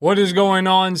What is going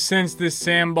on, Since the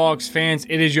Sandbox fans?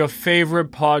 It is your favorite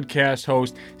podcast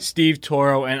host, Steve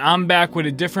Toro, and I'm back with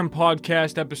a different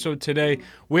podcast episode today.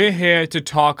 We're here to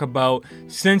talk about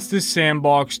Since the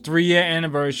Sandbox 3-year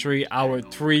anniversary, our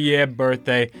 3-year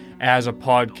birthday as a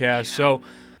podcast. So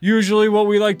usually what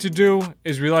we like to do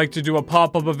is we like to do a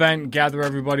pop-up event, gather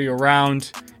everybody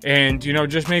around, and,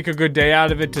 just make a good day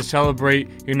out of it to celebrate,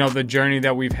 the journey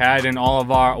that we've had and all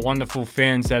of our wonderful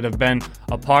fans that have been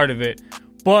a part of it.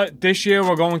 But this year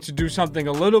we're going to do something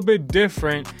a little bit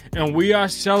different, and we are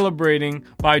celebrating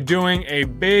by doing a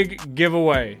big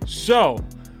giveaway. So,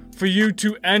 for you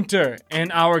to enter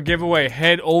in our giveaway,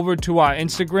 head over to our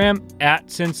Instagram at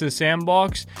Since the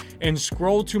Sandbox and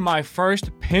scroll to my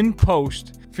first pinned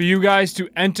post. For you guys to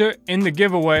enter in the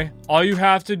giveaway, all you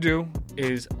have to do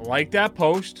is like that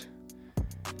post,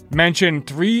 mention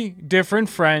 3 different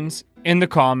friends in the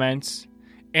comments,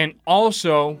 and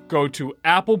also go to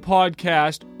Apple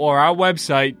Podcast or our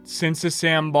website,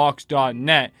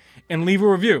 sincethesandbox.net, and leave a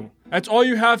review. That's all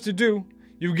you have to do.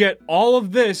 You get all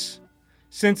of this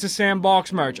Since the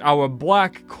Sandbox merch. Our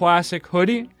black classic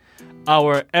hoodie,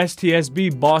 our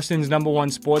STSB, Boston's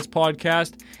 #1 sports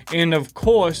podcast, and of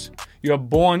course, your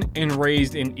Born and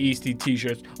Raised in Eastie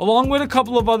t-shirts, along with a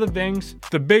couple of other things.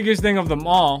 The biggest thing of them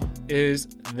all is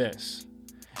this: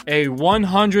 a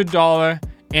 $100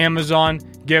 Amazon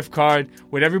gift card.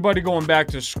 With everybody going back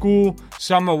to school,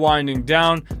 summer winding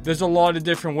down, there's a lot of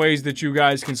different ways that you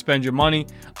guys can spend your money.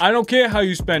 I don't care how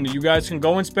you spend it. You guys can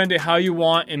go and spend it how you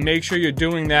want, and make sure you're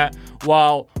doing that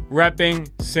while repping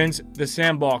Since the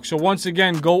Sandbox. So once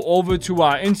again, go over to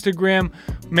our Instagram,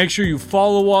 make sure you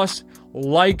follow us,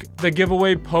 like the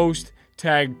giveaway post,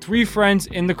 tag 3 friends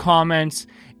in the comments,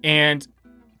 and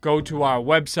go to our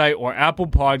website or Apple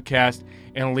Podcast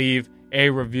and leave a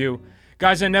review.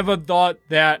 Guys, I never thought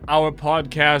that our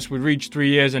podcast would reach 3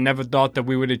 years. I never thought that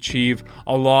we would achieve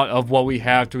a lot of what we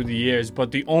have through the years.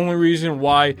 But the only reason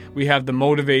why we have the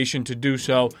motivation to do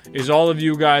so is all of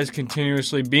you guys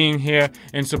continuously being here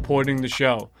and supporting the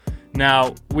show.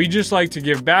 Now, we just like to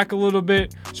give back a little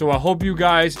bit, so I hope you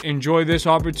guys enjoy this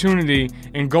opportunity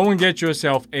and go and get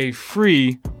yourself a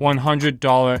free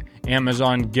 $100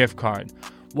 Amazon gift card.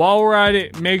 While we're at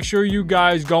it, make sure you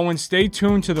guys go and stay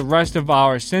tuned to the rest of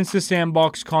our Since the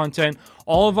Sandbox content.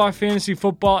 All of our fantasy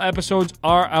football episodes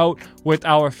are out, with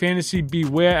our Fantasy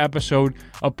Beware episode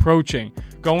approaching.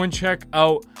 Go and check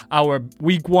out our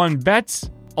Week 1 bets,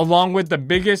 along with the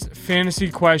biggest fantasy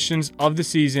questions of the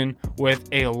season, with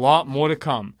a lot more to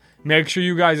come. Make sure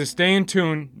you guys are staying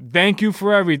tuned. Thank you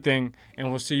for everything, and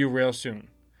we'll see you real soon.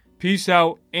 Peace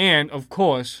out, and of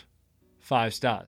course, 5 stars.